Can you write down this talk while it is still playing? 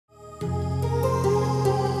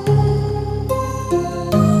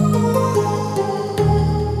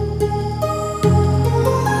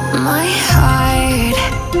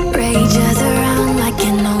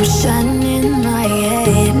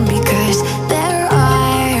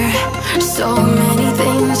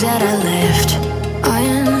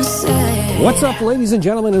What's up, ladies and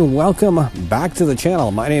gentlemen, and welcome back to the channel.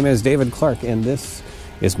 My name is David Clark, and this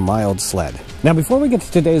is My Old Sled. Now, before we get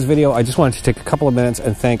to today's video, I just wanted to take a couple of minutes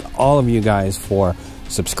and thank all of you guys for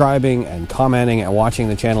subscribing and commenting and watching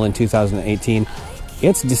the channel in 2018.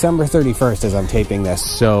 It's December 31st as I'm taping this,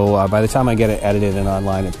 so by the time I get it edited and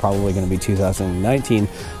online, it's probably going to be 2019.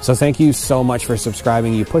 So thank you so much for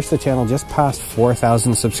subscribing. You pushed the channel just past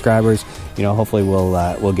 4,000 subscribers. You know, hopefully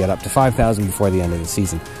we'll get up to 5,000 before the end of the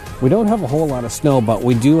season. We don't have a whole lot of snow, but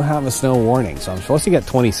we do have a snow warning. So I'm supposed to get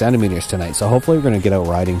 20 centimeters tonight. So hopefully we're going to get out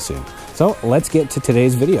riding soon. So let's get to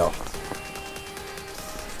today's video.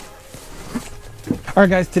 All right,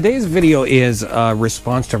 guys, today's video is a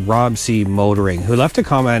response to Rob C. Motoring, who left a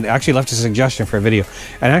comment, actually left a suggestion for a video.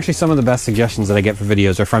 And actually some of the best suggestions that I get for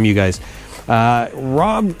videos are from you guys.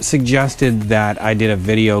 Rob suggested that I did a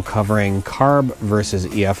video covering carb versus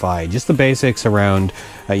EFI, just the basics around,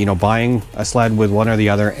 you know, buying a sled with one or the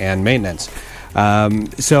other and maintenance.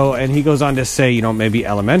 And he goes on to say, you know, maybe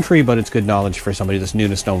elementary, but it's good knowledge for somebody that's new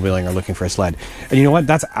to snowmobiling or looking for a sled. And you know what?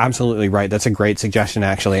 That's absolutely right. That's a great suggestion,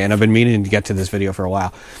 actually. And I've been meaning to get to this video for a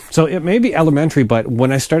while. So it may be elementary, but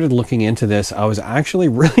when I started looking into this, I was actually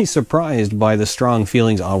really surprised by the strong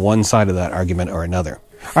feelings on one side of that argument or another.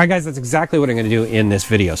 All right, guys, that's exactly what I'm going to do in this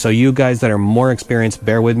video. So you guys that are more experienced,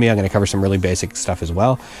 bear with me. I'm going to cover some really basic stuff as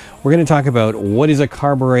well. We're going to talk about what is a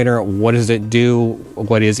carburetor, what does it do,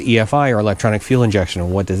 what is EFI or electronic fuel injection,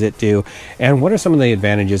 and what does it do, and what are some of the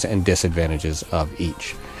advantages and disadvantages of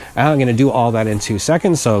each. I'm going to do all that in 2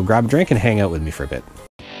 seconds, so grab a drink and hang out with me for a bit.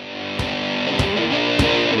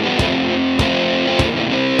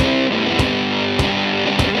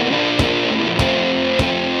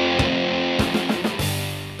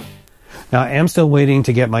 Now, I am still waiting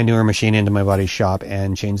to get my newer machine into my buddy's shop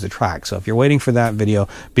and change the track. So if you're waiting for that video,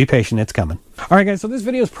 be patient, it's coming. All right, guys, so this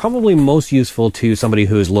video is probably most useful to somebody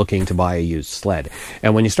who is looking to buy a used sled.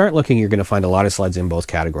 And when you start looking, you're going to find a lot of sleds in both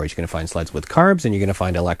categories. You're going to find sleds with carbs, and you're going to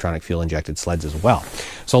find electronic fuel injected sleds as well.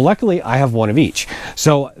 So luckily, I have one of each.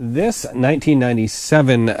 So this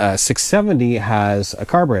 1997 670 has a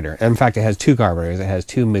carburetor. In fact, it has two carburetors. It has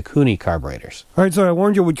two Mikuni carburetors. All right, so I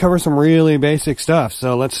warned you we'd cover some really basic stuff.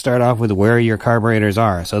 So let's start off with where your carburetors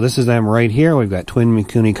are. So this is them right here. We've got twin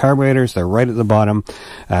Mikuni carburetors. They're right at the bottom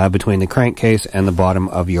between the crankcase and the bottom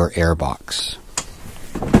of your air box.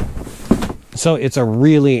 So it's a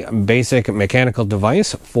really basic mechanical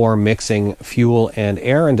device for mixing fuel and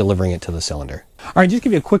air and delivering it to the cylinder. All right, just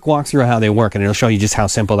give you a quick walkthrough of how they work, and it'll show you just how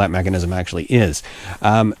simple that mechanism actually is.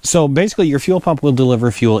 So basically, your fuel pump will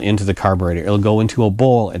deliver fuel into the carburetor. It'll go into a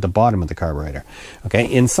bowl at the bottom of the carburetor.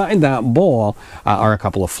 Okay, inside that bowl are a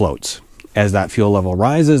couple of floats. As that fuel level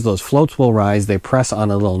rises, those floats will rise, they press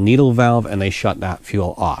on a little needle valve, and they shut that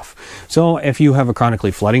fuel off. So if you have a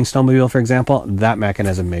chronically flooding snowmobile, for example, that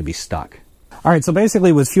mechanism may be stuck. All right, so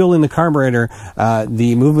basically with fuel in the carburetor,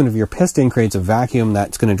 the movement of your piston creates a vacuum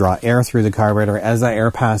that's going to draw air through the carburetor. As that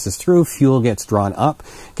air passes through, fuel gets drawn up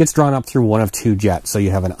through one of two jets. So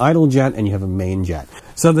you have an idle jet and you have a main jet.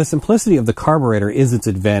 So the simplicity of the carburetor is its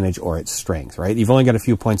advantage or its strength, right? You've only got a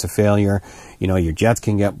few points of failure. You know, your jets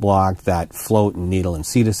can get blocked, that float and needle and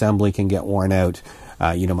seat assembly can get worn out.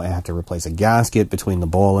 You know, might have to replace a gasket between the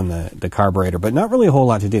bowl and the carburetor, but not really a whole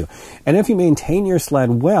lot to do. And if you maintain your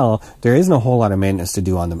sled well, there isn't a whole lot of maintenance to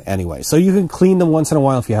do on them anyway. So you can clean them once in a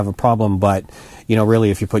while if you have a problem, but, you know, really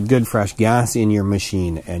if you put good fresh gas in your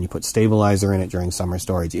machine and you put stabilizer in it during summer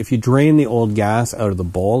storage, if you drain the old gas out of the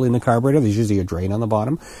bowl in the carburetor, there's usually a drain on the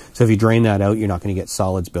bottom. So if you drain that out, you're not going to get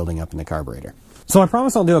solids building up in the carburetor. So I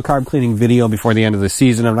promise I'll do a carb cleaning video before the end of the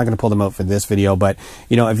season. I'm not going to pull them out for this video, but,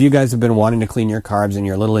 you know, if you guys have been wanting to clean your carbs and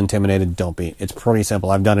you're a little intimidated, don't be. It's pretty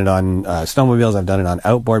simple. I've done it on snowmobiles. I've done it on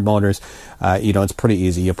outboard motors. You know, it's pretty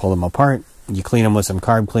easy. You pull them apart, you clean them with some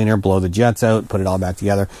carb cleaner, blow the jets out, put it all back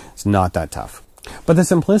together. It's not that tough. But the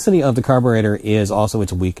simplicity of the carburetor is also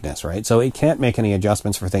its weakness, right? So it can't make any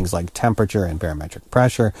adjustments for things like temperature and barometric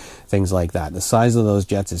pressure, things like that. The size of those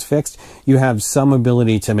jets is fixed. You have some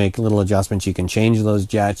ability to make little adjustments. You can change those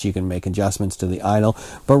jets. You can make adjustments to the idle.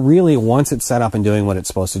 But really, once it's set up and doing what it's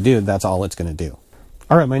supposed to do, that's all it's going to do.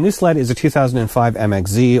 All right, my new sled is a 2005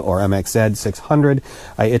 MXZ or MXZ 600.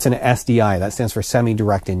 It's an SDI. That stands for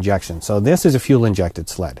semi-direct injection. So this is a fuel-injected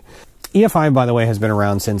sled. EFI, by the way, has been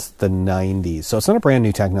around since the 90s, so it's not a brand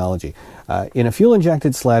new technology. In a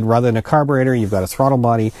fuel-injected sled, rather than a carburetor, you've got a throttle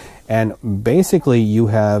body, and basically you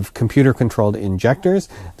have computer-controlled injectors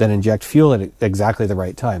that inject fuel at exactly the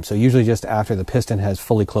right time. So usually just after the piston has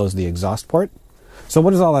fully closed the exhaust port. So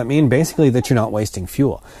what does all that mean? Basically that you're not wasting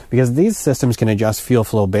fuel, because these systems can adjust fuel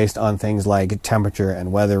flow based on things like temperature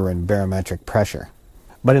and weather and barometric pressure.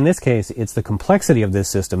 But in this case, it's the complexity of this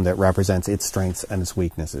system that represents its strengths and its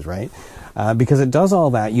weaknesses, right? Because it does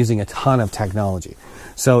all that using a ton of technology.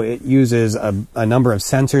 So it uses a number of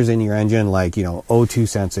sensors in your engine, like, you know, O2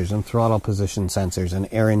 sensors and throttle position sensors and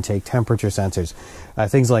air intake temperature sensors,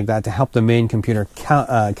 things like that, to help the main computer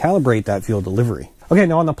calibrate that fuel delivery. Okay,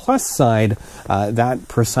 now on the plus side, that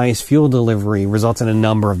precise fuel delivery results in a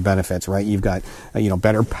number of benefits, right? You've got,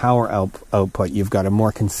 better power output. You've got a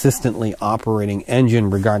more consistently operating engine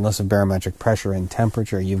regardless of barometric pressure and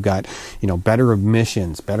temperature. You've got, better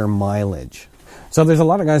emissions, better mileage. So there's a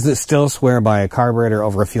lot of guys that still swear by a carburetor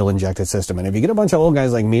over a fuel-injected system. And if you get a bunch of old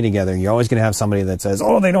guys like me together, you're always going to have somebody that says,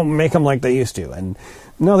 oh, they don't make them like they used to. And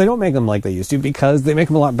no, they don't make them like they used to, because they make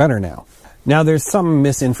them a lot better now. Now, there's some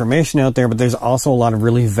misinformation out there, but there's also a lot of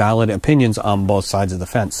really valid opinions on both sides of the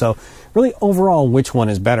fence. So really, overall, which one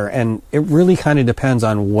is better? And it really kind of depends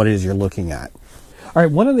on what it is you're looking at. All right,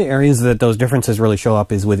 one of the areas that those differences really show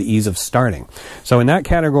up is with ease of starting. So in that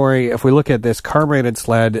category, if we look at this carbureted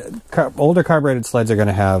sled, older carbureted sleds are going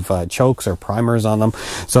to have chokes or primers on them.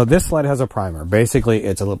 So this sled has a primer. Basically,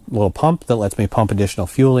 it's a little pump that lets me pump additional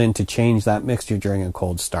fuel in to change that mixture during a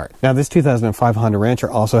cold start. Now, this 2005 Honda Rancher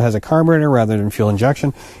also has a carburetor rather than fuel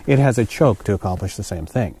injection. It has a choke to accomplish the same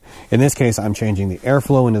thing. In this case, I'm changing the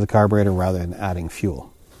airflow into the carburetor rather than adding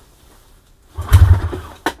fuel.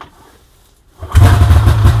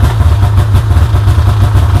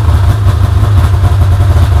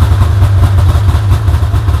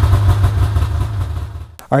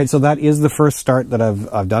 All right, so that is the first start that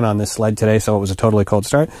I've done on this sled today, so it was a totally cold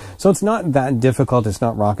start. So it's not that difficult, it's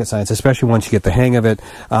not rocket science, especially once you get the hang of it.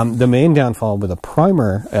 The main downfall with a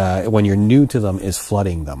primer, when you're new to them, is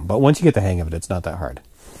flooding them. But once you get the hang of it, it's not that hard.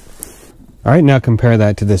 All right, now compare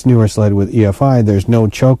that to this newer sled with EFI. There's no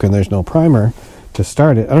choke and there's no primer to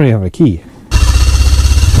start it. I don't even have a key.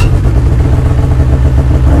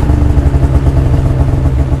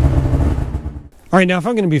 All right, now if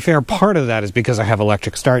I'm going to be fair, part of that is because I have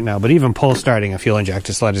electric start now, but even pull starting a fuel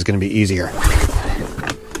injected sled is going to be easier.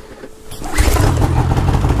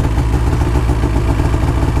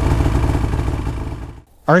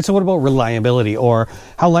 All right, so what about reliability, or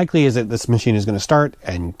how likely is it this machine is going to start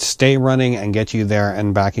and stay running and get you there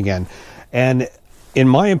and back again? And in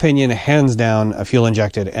my opinion, hands down, a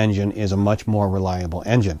fuel-injected engine is a much more reliable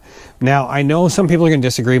engine. Now, I know some people are going to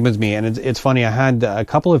disagree with me, and it's funny. I had a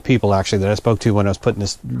couple of people, actually, that I spoke to when I was putting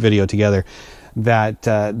this video together that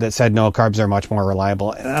said, no, carbs are much more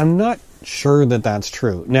reliable. And I'm not sure that that's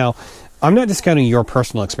true. Now, I'm not discounting your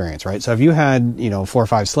personal experience, right? So if you had, 4 or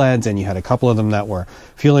 5 sleds and you had a couple of them that were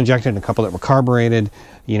fuel-injected and a couple that were carbureted,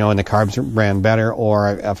 and the carbs ran better,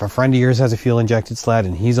 or if a friend of yours has a fuel-injected sled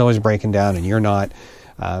and he's always breaking down and you're not,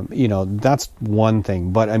 that's one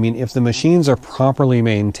thing. But, I mean, if the machines are properly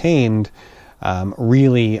maintained,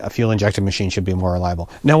 really a fuel-injected machine should be more reliable.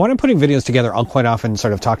 Now, when I'm putting videos together, I'll quite often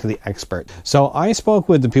sort of talk to the expert. So I spoke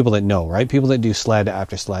with the people that know, right? People that do sled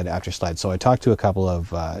after sled after sled. So I talked to a couple of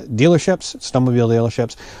dealerships, snowmobile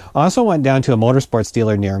dealerships. I also went down to a motorsports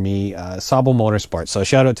dealer near me, Sabo Motorsports. So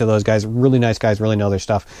shout out to those guys. Really nice guys, really know their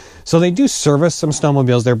stuff. So they do service some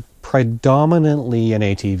snowmobiles. They're predominantly an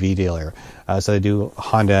ATV dealer. So they do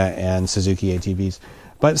Honda and Suzuki ATVs.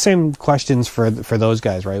 But same questions for those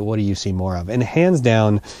guys, right? What do you see more of? And hands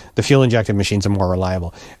down, the fuel-injected machines are more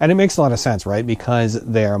reliable. And it makes a lot of sense, right? Because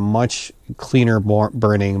they're much cleaner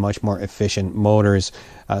burning, much more efficient motors.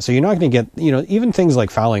 So you're not going to get, even things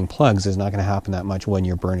like fouling plugs is not going to happen that much when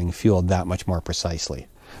you're burning fuel that much more precisely.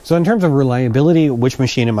 So in terms of reliability, which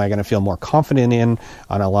machine am I going to feel more confident in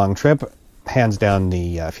on a long trip? Hands down,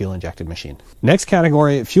 the fuel-injected machine. Next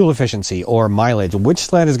category, fuel efficiency or mileage. Which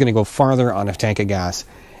sled is going to go farther on a tank of gas?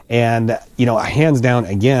 And, hands down,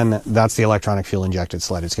 again, that's the electronic fuel-injected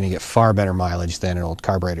sled. It's going to get far better mileage than an old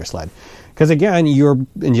carburetor sled. Because, again, you're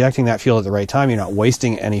injecting that fuel at the right time. You're not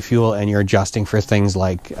wasting any fuel, and you're adjusting for things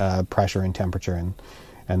like pressure and temperature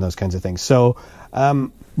and those kinds of things. So,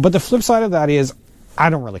 but the flip side of that is, I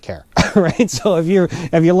don't really care, right? So if you're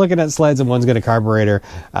looking at sleds and one's got a carburetor,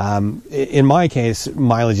 in my case,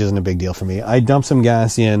 mileage isn't a big deal for me. I dump some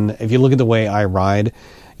gas in. If you look at the way I ride,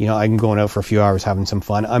 I'm going out for a few hours having some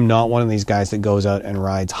fun. I'm not one of these guys that goes out and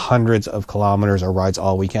rides hundreds of kilometers or rides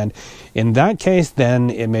all weekend. In that case, then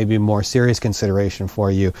it may be more serious consideration for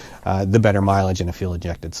you, the better mileage in a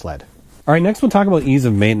fuel-injected sled. All right, next we'll talk about ease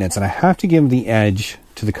of maintenance, and I have to give the edge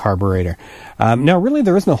to the carburetor. Now, really,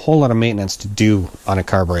 there isn't a whole lot of maintenance to do on a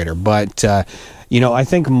carburetor, but, I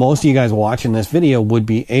think most of you guys watching this video would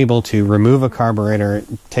be able to remove a carburetor,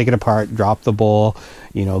 take it apart, drop the bowl,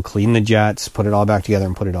 clean the jets, put it all back together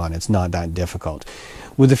and put it on. It's not that difficult.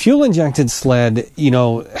 With the fuel-injected sled,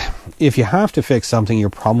 if you have to fix something, you're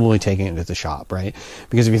probably taking it to the shop, right?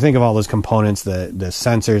 Because if you think of all those components, the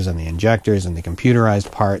sensors and the injectors and the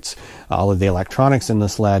computerized parts, all of the electronics in the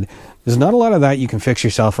sled, there's not a lot of that you can fix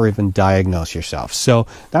yourself or even diagnose yourself. So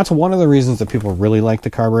that's one of the reasons that people really like the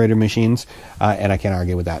carburetor machines, and I can't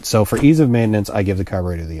argue with that. So for ease of maintenance, I give the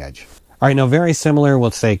carburetor the edge. All right, now very similar,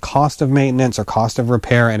 we'll say cost of maintenance or cost of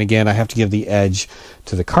repair. And again, I have to give the edge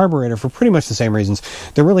to the carburetor for pretty much the same reasons.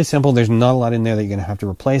 They're really simple. There's not a lot in there that you're going to have to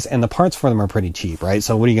replace. And the parts for them are pretty cheap, right?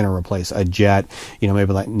 So what are you going to replace? A jet,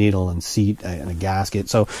 maybe like needle and seat and a gasket.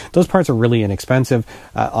 So those parts are really inexpensive.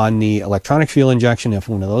 On the electronic fuel injection, if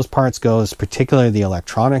one of those parts goes, particularly the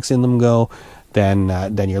electronics in them go, then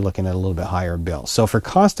you're looking at a little bit higher bill. So for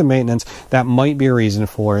cost of maintenance, that might be a reason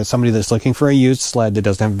for somebody that's looking for a used sled that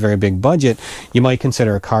doesn't have a very big budget. You might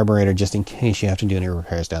consider a carburetor just in case you have to do any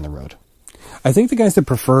repairs down the road. I think the guys that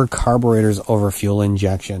prefer carburetors over fuel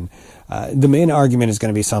injection, the main argument is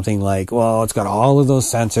going to be something like, well, it's got all of those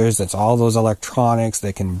sensors, it's all those electronics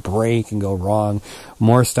that can break and go wrong,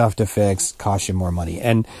 more stuff to fix, cost you more money.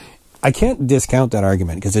 And I can't discount that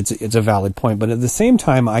argument because it's a valid point, but at the same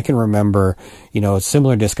time, I can remember,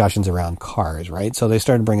 similar discussions around cars, right? So they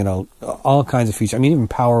started bringing out all kinds of features. I mean, even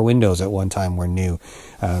power windows at one time were new,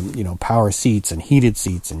 power seats and heated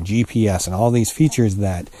seats and GPS and all these features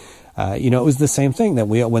that, it was the same thing that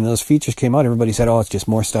when those features came out, everybody said, oh, it's just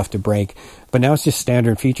more stuff to break. But now it's just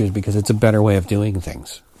standard features because it's a better way of doing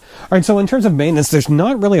things. All right, so in terms of maintenance, there's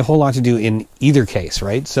not really a whole lot to do in either case,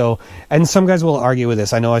 right? So, and some guys will argue with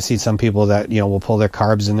this. I know I see some people that, will pull their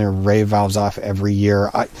carbs and their rave valves off every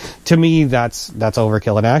year. To me, that's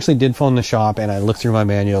overkill. And I actually did phone the shop and I looked through my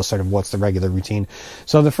manual, sort of what's the regular routine.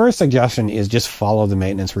 So the first suggestion is just follow the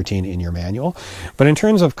maintenance routine in your manual. But in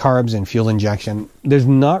terms of carbs and fuel injection, there's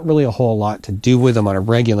not really a whole lot to do with them on a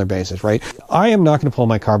regular basis, right? I am not going to pull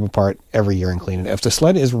my carb apart every year and clean it. If the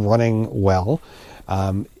sled is running well,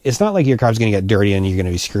 it's not like your carb's going to get dirty and you're going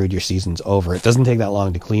to be screwed, your season's over. It doesn't take that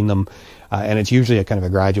long to clean them, and it's usually a kind of a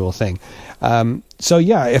gradual thing. So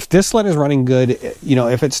yeah, if this sled is running good,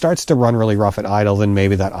 if it starts to run really rough at idle, then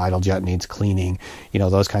maybe that idle jet needs cleaning,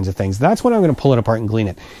 those kinds of things. That's when I'm going to pull it apart and clean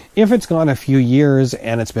it. If it's gone a few years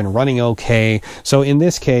and it's been running okay, so in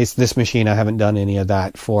this case, this machine, I haven't done any of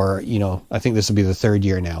that for, I think this will be the third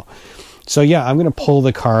year now. So yeah, I'm going to pull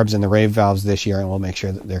the carbs and the rave valves this year and we'll make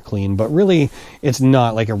sure that they're clean. But really, it's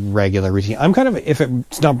not like a regular routine. I'm kind of, if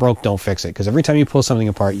it's not broke, don't fix it. Because every time you pull something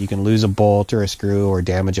apart, you can lose a bolt or a screw or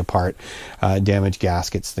damage a part, damage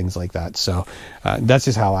gaskets, things like that. So that's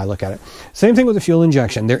just how I look at it. Same thing with the fuel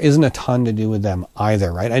injection. There isn't a ton to do with them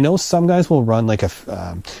either, right? I know some guys will run like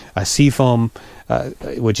a seafoam,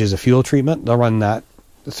 which is a fuel treatment. They'll run that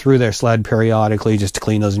through their sled periodically just to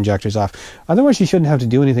clean those injectors off. Otherwise, you shouldn't have to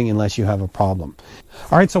do anything unless you have a problem.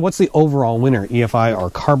 All right, so what's the overall winner, EFI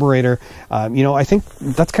or carburetor? I think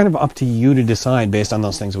that's kind of up to you to decide based on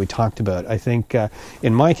those things we talked about. I think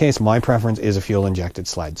in my case, my preference is a fuel-injected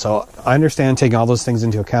sled. So I understand taking all those things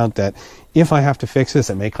into account that if I have to fix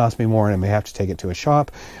this, it may cost me more and I may have to take it to a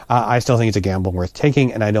shop. I still think it's a gamble worth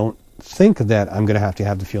taking, and I don't think that I'm going to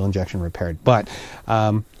have the fuel injection repaired. But,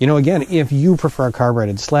 again, if you prefer a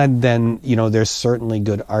carbureted sled, then, there's certainly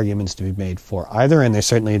good arguments to be made for either, and there's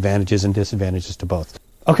certainly advantages and disadvantages to both.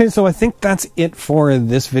 Okay, so I think that's it for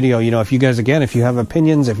this video. If you guys, again, if you have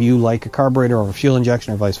opinions, if you like a carburetor or a fuel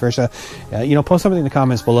injection or vice versa, post something in the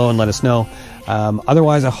comments below and let us know.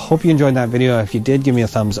 Otherwise, I hope you enjoyed that video. If you did, give me a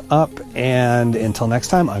thumbs up. And until next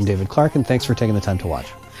time, I'm David Clark, and thanks for taking the time to watch.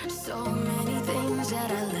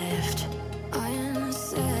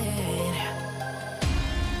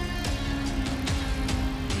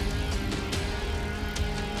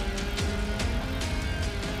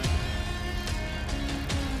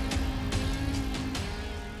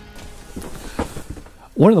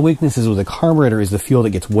 One of the weaknesses with a carburetor is the fuel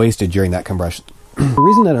that gets wasted during that combustion. The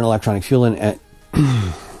reason that an electronic fuel it's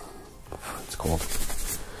cold.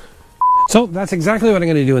 So that's exactly what I'm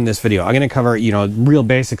going to do in this video. I'm going to cover, real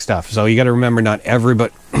basic stuff. So you got to remember, not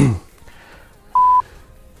everybody.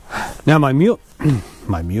 Now my mule.